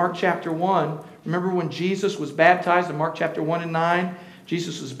 In Mark chapter 1, remember when Jesus was baptized in Mark chapter 1 and 9?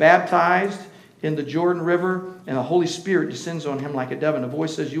 Jesus was baptized in the Jordan River, and the Holy Spirit descends on him like a dove. And a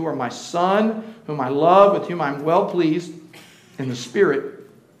voice says, you are my Son, whom I love, with whom I am well pleased. And the Spirit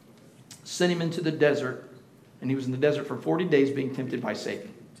sent him into the desert, and he was in the desert for 40 days being tempted by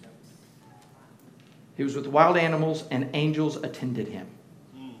Satan. He was with wild animals, and angels attended him.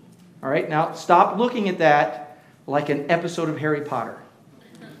 All right, now stop looking at that like an episode of Harry Potter.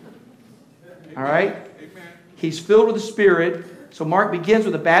 All right? He's filled with the Spirit. So Mark begins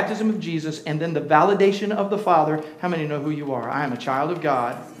with the baptism of Jesus and then the validation of the Father. How many know who you are? I am a child of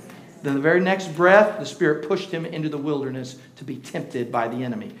God. Then the very next breath, the Spirit pushed him into the wilderness to be tempted by the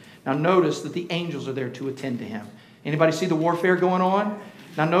enemy. Now notice that the angels are there to attend to him. Anybody see the warfare going on?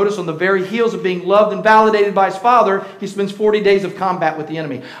 Now notice on the very heels of being loved and validated by his Father, he spends 40 days of combat with the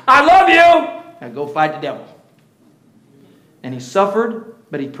enemy. I love you! Now go fight the devil. And he suffered,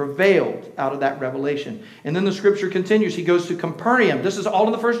 but he prevailed out of that revelation. And then the scripture continues. He goes to Capernaum. This is all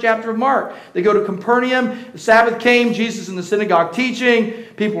in the first chapter of Mark. They go to Capernaum. The Sabbath came. Jesus in the synagogue teaching.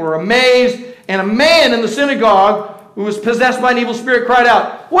 People were amazed. And a man in the synagogue who was possessed by an evil spirit cried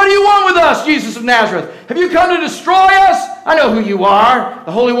out, what do you want with us, Jesus of Nazareth? Have you come to destroy us? I know who you are,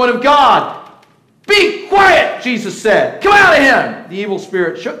 the Holy One of God. Be quiet, Jesus said. Come out of him. The evil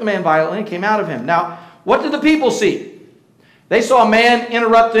spirit shook the man violently and came out of him. Now, what did the people see? They saw a man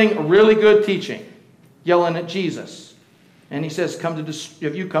interrupting a really good teaching, yelling at Jesus. And he says,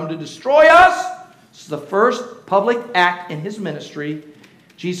 have you come to destroy us? This is the first public act in his ministry.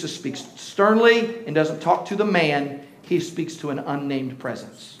 Jesus speaks sternly and doesn't talk to the man. He speaks to an unnamed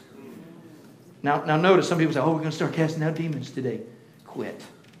presence. Now notice, some people say, we're going to start casting out demons today. Quit.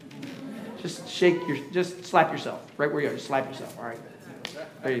 Just just slap yourself. Right where you are, just slap yourself. All right.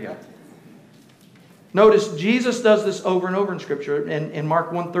 There you go. Notice, Jesus does this over and over in Scripture. In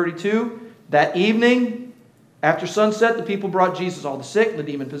Mark 1:32, that evening, after sunset, the people brought Jesus all the sick, the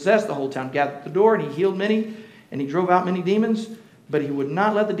demon-possessed. The whole town gathered at the door, and he healed many, and he drove out many demons. But he would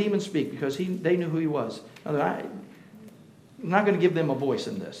not let the demons speak because they knew who he was. I'm not going to give them a voice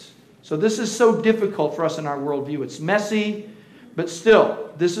in this. So this is so difficult for us in our worldview. It's messy, but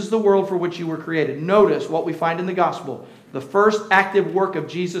still, this is the world for which you were created. Notice what we find in the gospel. The first active work of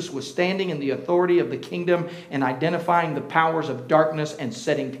Jesus was standing in the authority of the kingdom and identifying the powers of darkness and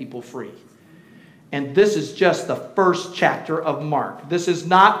setting people free. And this is just the first chapter of Mark. This is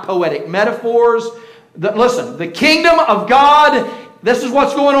not poetic metaphors. Listen, the kingdom of God, this is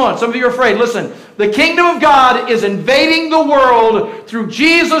what's going on. Some of you are afraid. Listen, the kingdom of God is invading the world through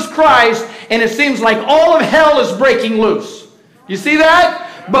Jesus Christ, and it seems like all of hell is breaking loose. You see that?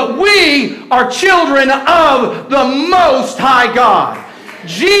 But we are children of the Most High God.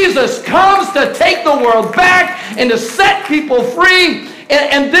 Jesus comes to take the world back and to set people free.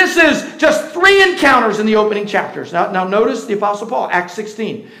 And this is just 3 encounters in the opening chapters. Now notice the Apostle Paul, Acts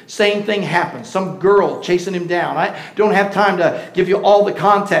 16. Same thing happens. Some girl chasing him down. I don't have time to give you all the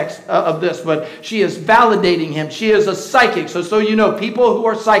context of this, but she is validating him. She is a psychic. So you know, people who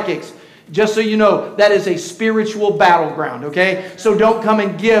are psychics, Just so you know, that is a spiritual battleground, okay? So don't come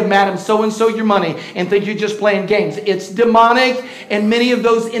and give Madam So-and-so your money and think you're just playing games. It's demonic, and many of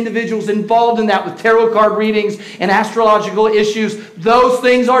those individuals involved in that with tarot card readings and astrological issues, those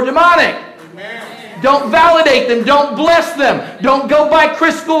things are demonic. Amen. Don't validate them. Don't bless them. Don't go buy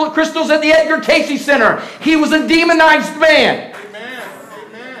crystals at the Edgar Cayce Center. He was a demonized man. Amen.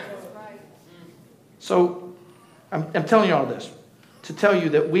 Amen. So, I'm telling you all this to tell you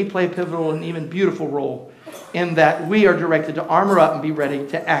that we play a pivotal and even beautiful role in that we are directed to armor up and be ready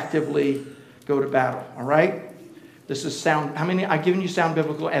to actively go to battle. All right? This is sound. How many? I've given you sound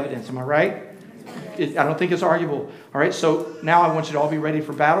biblical evidence. Am I right? I don't think it's arguable. All right? So now I want you to all be ready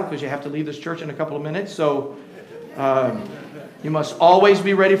for battle because you have to leave this church in a couple of minutes. So you must always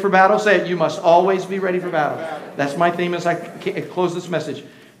be ready for battle. Say it. You must always be ready for battle. That's my theme as I close this message.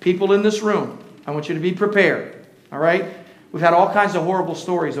 People in this room, I want you to be prepared. All right? We've had all kinds of horrible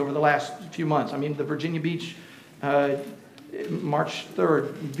stories over the last few months. I mean, the Virginia Beach, March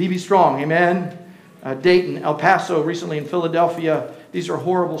 3rd, B.B. Strong, amen? Dayton, El Paso, recently in Philadelphia. These are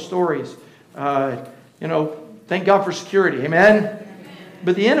horrible stories. Thank God for security, amen?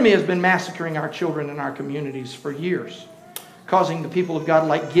 But the enemy has been massacring our children in our communities for years, causing the people of God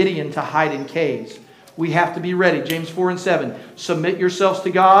like Gideon to hide in caves. We have to be ready. James 4:7. Submit yourselves to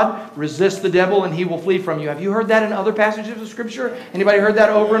God. Resist the devil and he will flee from you. Have you heard that in other passages of Scripture? Anybody heard that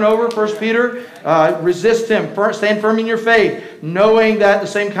over and over? 1 Peter. Resist him. Stand firm in your faith, knowing that the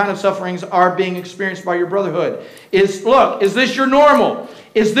same kind of sufferings are being experienced by your brotherhood. Is this your normal?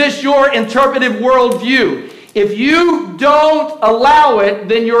 Is this your interpretive worldview? If you don't allow it,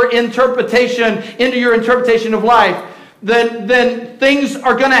 then your interpretation of life, then things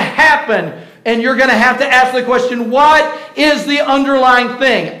are going to happen. And you're going to have to ask the question, what is the underlying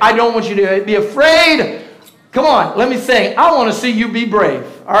thing? I don't want you to be afraid. Come on, let me sing. I want to see you be brave,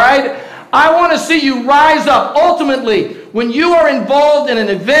 all right? I want to see you rise up. Ultimately, when you are involved in an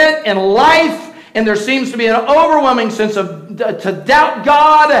event in life, and there seems to be an overwhelming sense of to doubt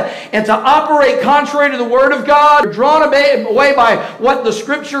God and to operate contrary to the Word of God, you're drawn away by what the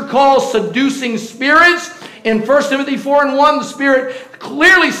Scripture calls seducing spirits. In 1 Timothy 4:1, the Spirit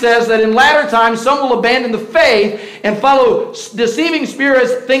clearly says that in latter times some will abandon the faith and follow deceiving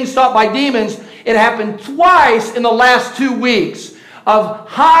spirits, things taught by demons. It happened twice in the last 2 weeks of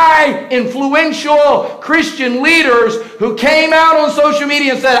high influential Christian leaders who came out on social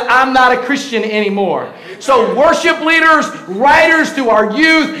media and said, I'm not a Christian anymore. So worship leaders, writers to our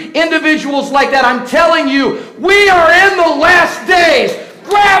youth, individuals like that, I'm telling you, we are in the last days.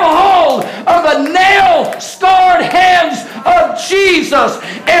 Grab a hold of the nail-scarred hands of Jesus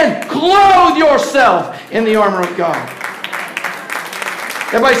and clothe yourself in the armor of God.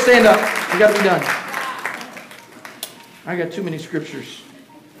 Everybody stand up. We got to be done. I got too many scriptures.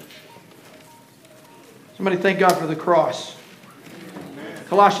 Somebody thank God for the cross.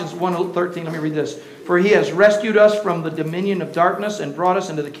 Colossians 1:13, let me read this. For he has rescued us from the dominion of darkness and brought us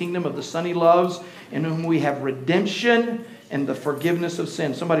into the kingdom of the Son he loves, in whom we have redemption and the forgiveness of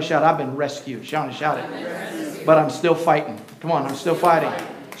sin. Somebody shout, I've been rescued. Shout it. But I'm still fighting. Come on, I'm still fighting.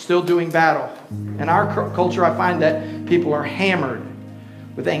 Still doing battle. In our culture, I find that people are hammered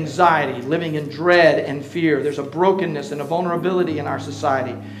with anxiety, living in dread and fear. There's a brokenness and a vulnerability in our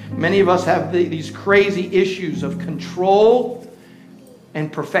society. Many of us have these crazy issues of control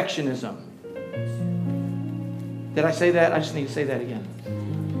and perfectionism. Did I say that? I just need to say that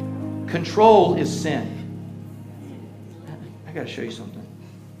again. Control is sin. I got to show you something.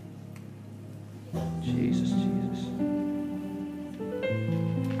 Jesus.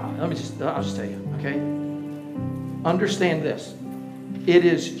 I'll just tell you, okay? Understand this. It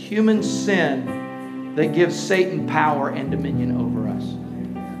is human sin that gives Satan power and dominion over us.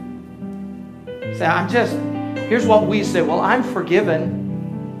 Say, here's what we say. Well, I'm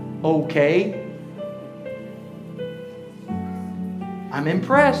forgiven. Okay. I'm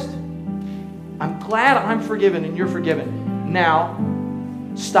impressed. I'm glad I'm forgiven and you're forgiven. Now,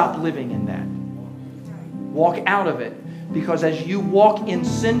 stop living in that. Walk out of it. Because as you walk in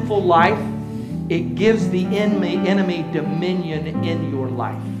sinful life, it gives the enemy dominion in your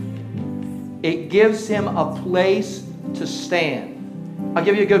life. It gives him a place to stand. I'll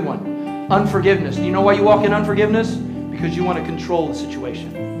give you a good one. Unforgiveness. Do you know why you walk in unforgiveness? Because you want to control the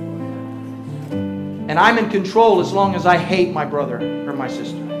situation. And I'm in control as long as I hate my brother or my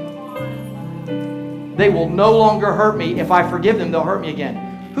sister. They will no longer hurt me. If I forgive them, they'll hurt me again.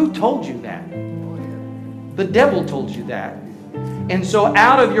 Who told you that? The devil told you that. And so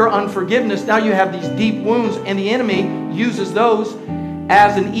out of your unforgiveness, now you have these deep wounds, and the enemy uses those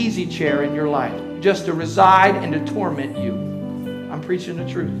as an easy chair in your life, just to reside and to torment you. I'm preaching the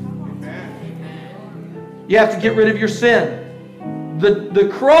truth. You have to get rid of your sin. The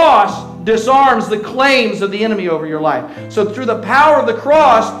cross disarms the claims of the enemy over your life. So through the power of the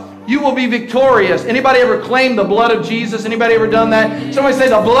cross, you will be victorious. Anybody ever claimed the blood of Jesus? Anybody ever done that? Somebody say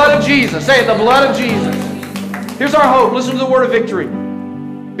the blood of Jesus. Say it, the blood of Jesus. Here's our hope. Listen to the word of victory.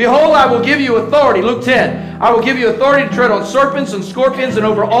 Behold, I will give you authority. Luke 10. I will give you authority to tread on serpents and scorpions and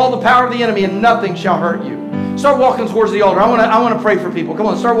over all the power of the enemy, and nothing shall hurt you. Start walking towards the altar. I want to pray for people. Come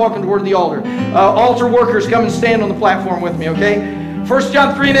on, start walking toward the altar. Altar workers, come and stand on the platform with me, okay? 1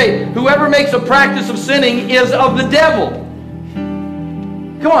 John 3:8. Whoever makes a practice of sinning is of the devil.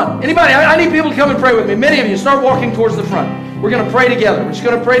 Come on, anybody? I need people to come and pray with me. Many of you, start walking towards the front. We're going to pray together. We're just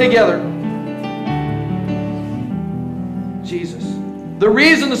going to pray together. Jesus. The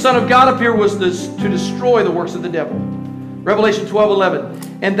reason the Son of God appeared was to destroy the works of the devil. Revelation 12:11.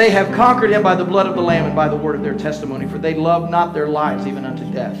 And they have conquered him by the blood of the Lamb and by the word of their testimony, for they loved not their lives even unto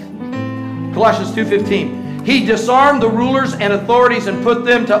death. Colossians 2:15. He disarmed the rulers and authorities and put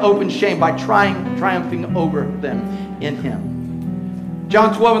them to open shame by triumphing over them in him.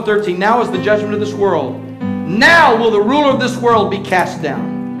 John 12:13. Now is the judgment of this world. Now will the ruler of this world be cast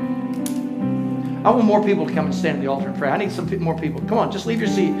down. I want more people to come and stand at the altar and pray. I need some more people. Come on, just leave your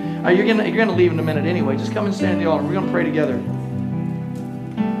seat. You're gonna leave in a minute anyway. Just come and stand at the altar. We're going to pray together.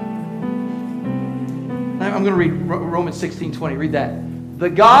 I'm going to read Romans 16:20. Read that. The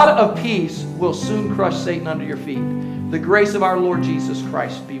God of peace will soon crush Satan under your feet. The grace of our Lord Jesus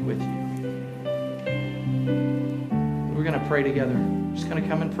Christ be with you. We're going to pray together. Just going to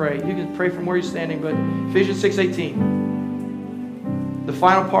come and pray. You can pray from where you're standing, but Ephesians 6:18. The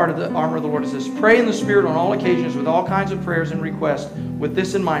final part of the armor of the Lord is this. Pray in the Spirit on all occasions with all kinds of prayers and requests. With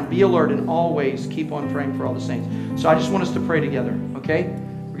this in mind, be alert in all ways. Keep on praying for all the saints. So I just want us to pray together, okay?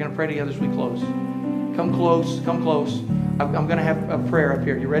 We're going to pray together as we close. Come close. Come close. I'm going to have a prayer up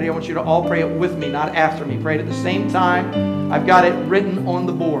here. You ready? I want you to all pray it with me, not after me. Pray it at the same time. I've got it written on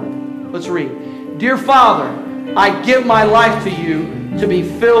the board. Let's read. Dear Father, I give my life to you to be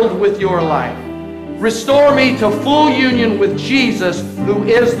filled with your life. Restore me to full union with Jesus, who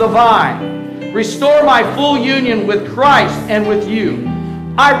is the vine. Restore my full union with Christ and with you.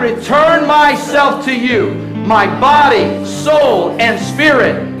 I return myself to you, my body, soul, and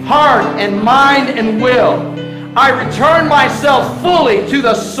spirit, heart, and mind, and will. I return myself fully to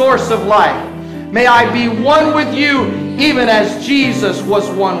the source of life. May I be one with you, even as Jesus was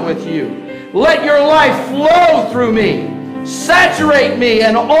one with you. Let your life flow through me. Saturate me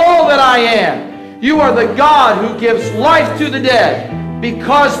in all that I am. You are the God who gives life to the dead.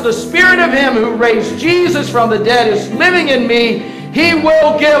 Because the Spirit of Him who raised Jesus from the dead is living in me, He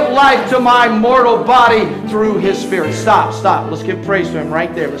will give life to my mortal body through His Spirit. Stop. Let's give praise to Him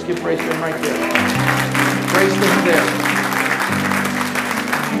right there. Let's give praise to Him right there. Praise to Him there.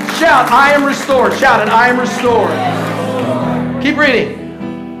 Shout, I am restored. Shout it, I am restored. Keep reading.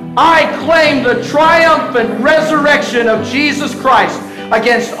 I claim the triumphant resurrection of Jesus Christ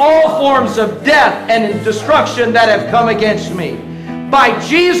against all forms of death and destruction that have come against me. By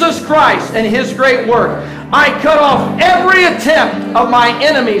Jesus Christ and His great work, I cut off every attempt of my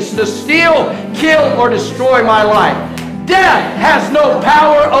enemies to steal, kill, or destroy my life. Death has no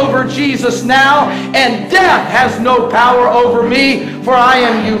power over Jesus now, and death has no power over me, for I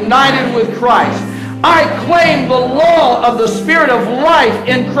am united with Christ. I claim the law of the Spirit of life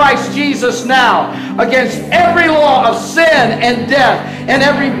in Christ Jesus now against every law of sin and death and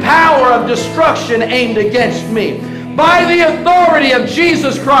every power of destruction aimed against me. By the authority of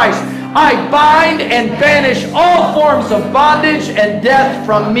Jesus Christ, I bind and banish all forms of bondage and death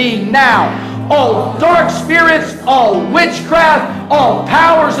from me now. All dark spirits, all witchcraft, all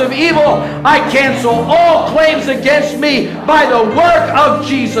powers of evil, I cancel all claims against me by the work of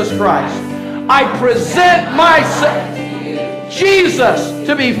Jesus Christ. I present myself, Jesus,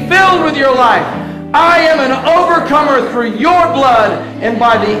 to be filled with your life. I am an overcomer through your blood and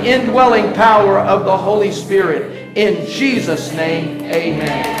by the indwelling power of the Holy Spirit. In Jesus' name,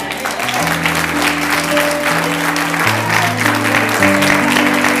 amen.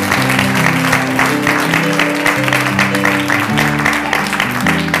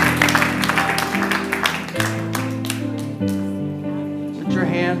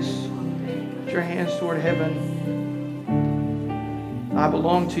 Toward heaven. I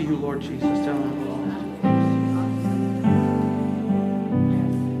belong to you, Lord Jesus. Tell him I belong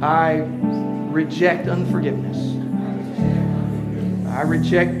to you. I reject unforgiveness. I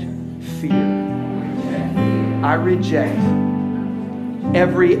reject fear. I reject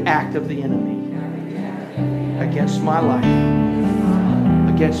every act of the enemy against my life,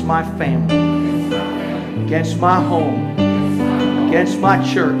 against my family, against my home, against my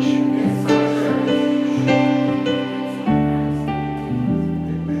church.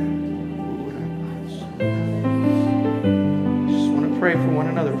 for one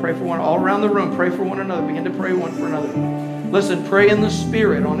another. Pray for one all around the room. Pray for one another. Begin to pray one for another. Listen, pray in the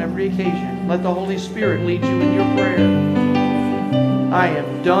Spirit on every occasion. Let the Holy Spirit lead you in your prayer. I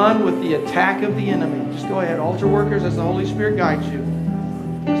am done with the attack of the enemy. Just go ahead. Altar workers, as the Holy Spirit guides you.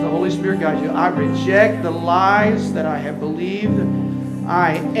 As the Holy Spirit guides you. I reject the lies that I have believed.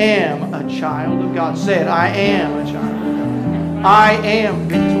 I am a child of God. Say it. I am a child of God. I am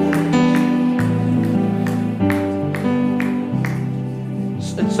victorious.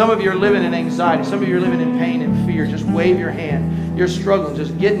 And some of you are living in anxiety. Some of you are living in pain and fear. Just wave your hand. You're struggling.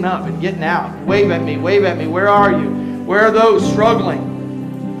 Just getting up and getting out. Wave at me. Wave at me. Where are you? Where are those struggling?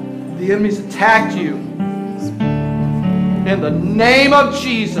 The enemy's attacked you. In the name of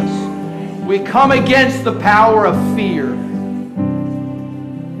Jesus, we come against the power of fear.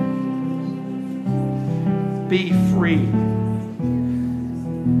 Be free.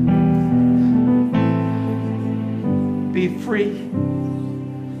 Be free.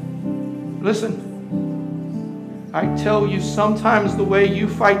 Listen, I tell you, sometimes the way you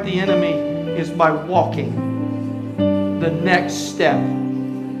fight the enemy is by walking the next step.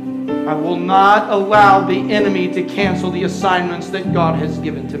 I will not allow the enemy to cancel the assignments that God has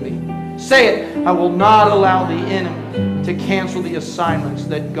given to me. Say it. I will not allow the enemy to cancel the assignments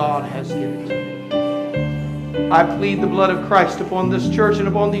that God has given to me. I plead the blood of Christ upon this church and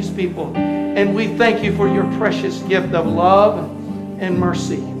upon these people. And we thank you for your precious gift of love and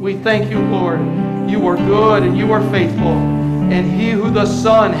mercy. We thank you, Lord. You are good and you are faithful. And he who the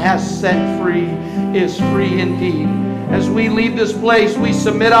Son has set free is free indeed. As we leave this place, we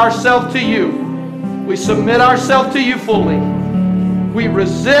submit ourselves to you. We submit ourselves to you fully. We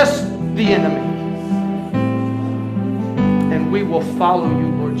resist the enemy. And we will follow you,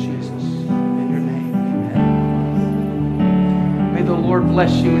 Lord Jesus. In your name, amen. May the Lord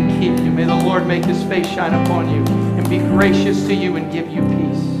bless you and keep you. May the Lord make his face shine upon you and be gracious to you and give you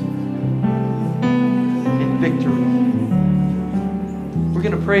peace and victory. We're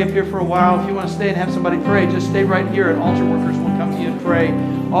going to pray up here for a while. If you want to stay and have somebody pray, just stay right here, and altar workers will come to you and pray.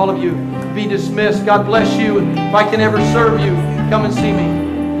 All of you, be dismissed. God bless you. If I can ever serve you, come and see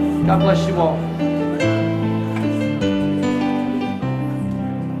me. God bless you all.